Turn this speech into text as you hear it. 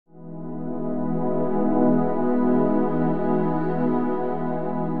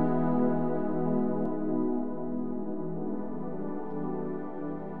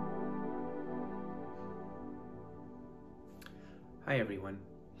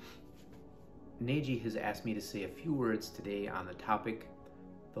Neji has asked me to say a few words today on the topic,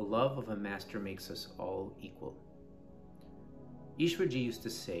 the love of a master makes us all equal. Ishwarji used to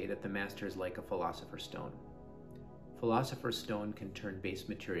say that the master is like a philosopher's stone. Philosopher's stone can turn base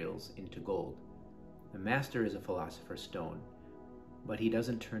materials into gold. The master is a philosopher's stone, but he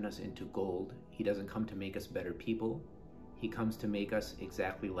doesn't turn us into gold. He doesn't come to make us better people. He comes to make us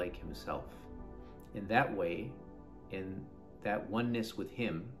exactly like himself. In that way, in that oneness with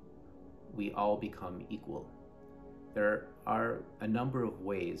him, we all become equal. There are a number of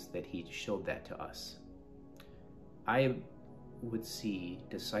ways that he showed that to us. I would see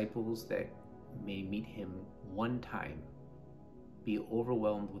disciples that may meet him one time, be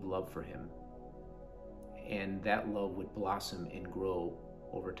overwhelmed with love for him, and that love would blossom and grow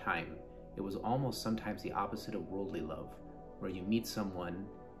over time. It was almost sometimes the opposite of worldly love, where you meet someone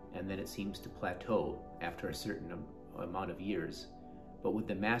and then it seems to plateau after a certain amount of years. But with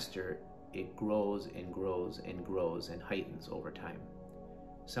the master, it grows and grows and grows and heightens over time.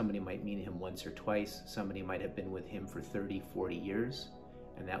 Somebody might meet him once or twice. Somebody might have been with him for 30, 40 years,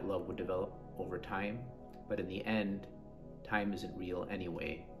 and that love would develop over time. But in the end, time isn't real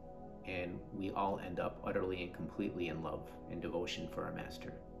anyway, and we all end up utterly and completely in love and devotion for our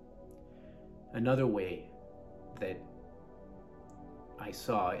master. Another way that I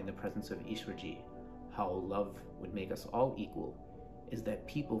saw in the presence of Ishwarji how love would make us all equal is that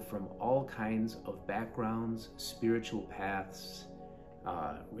people from all kinds of backgrounds, spiritual paths,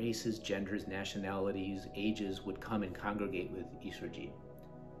 races, genders, nationalities, ages would come and congregate with Ishwarji.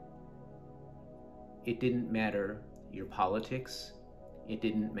 It didn't matter your politics, it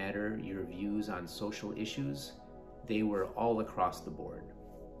didn't matter your views on social issues, they were all across the board.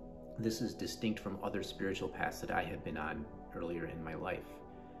 This is distinct from other spiritual paths that I have been on earlier in my life.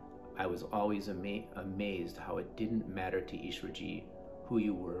 I was always amazed how it didn't matter to Ishwarji who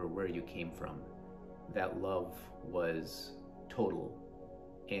you were or where you came from. That love was total,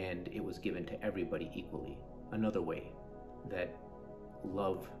 and it was given to everybody equally. Another way that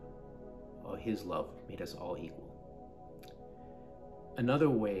love, his love, made us all equal. Another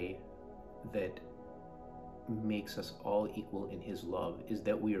way that makes us all equal in his love is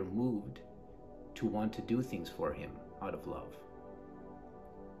that we are moved to want to do things for him out of love.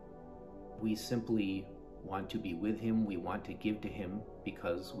 We simply want to be with him, we want to give to him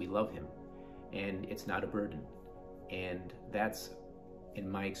because we love him, and it's not a burden. And that's, in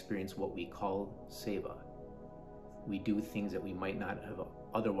my experience, what we call seva. We do things that we might not have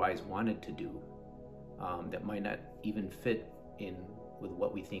otherwise wanted to do, that might not even fit in with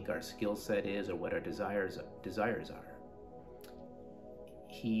what we think our skill set is or what our desires are.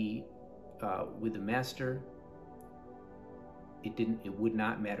 With the master, it would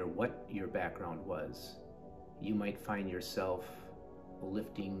not matter what your background was. You might find yourself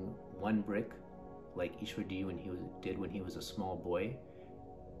lifting one brick, like Ishwarji did when he was a small boy,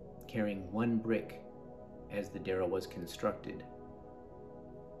 carrying one brick as the Dara was constructed.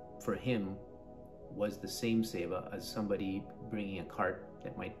 For him, was the same seva as somebody bringing a cart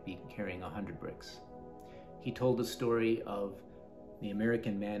that might be carrying 100 bricks. He told the story of the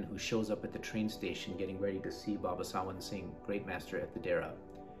American man who shows up at the train station getting ready to see Baba Sawan Singh, great master at the Dara,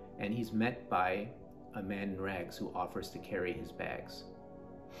 and he's met by a man in rags who offers to carry his bags.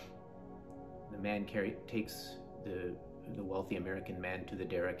 The man takes the wealthy American man to the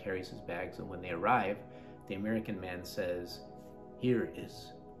Dara, carries his bags, and when they arrive, the American man says, "Here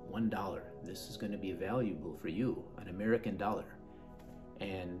is $1. This is going to be valuable for you, an American dollar."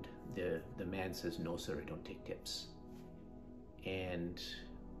 And the man says, "No, sir, I don't take tips." And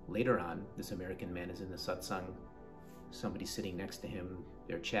later on, this American man is in the satsang, somebody's sitting next to him,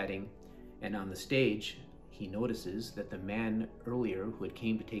 they're chatting, and on the stage, he notices that the man earlier who had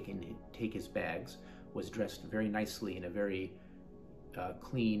came to take his bags was dressed very nicely in a very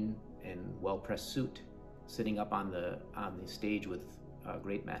clean and well-pressed suit, sitting up on the stage with a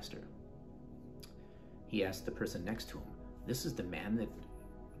great master. He asked the person next to him, "This is the man that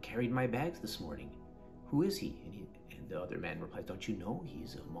carried my bags this morning. Who is he?" And the other man replies, "Don't you know?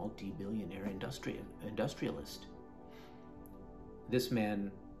 He's a multi-billionaire industrialist." This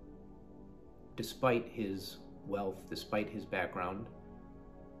man, despite his wealth, despite his background,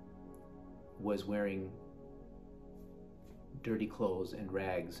 was wearing dirty clothes and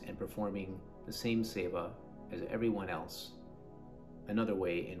rags and performing the same seva as everyone else. Another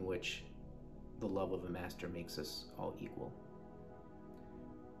way in which the love of a master makes us all equal.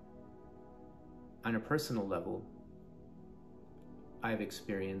 On a personal level, I've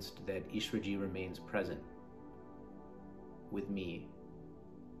experienced that Ishwarji remains present with me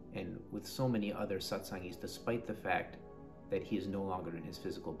and with so many other satsangis, despite the fact that he is no longer in his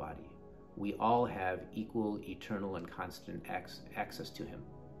physical body. we all have equal, eternal, and constant access to him.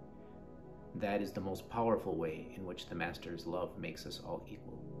 That is the most powerful way in which the Master's love makes us all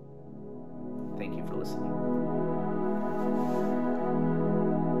equal. Thank you for listening.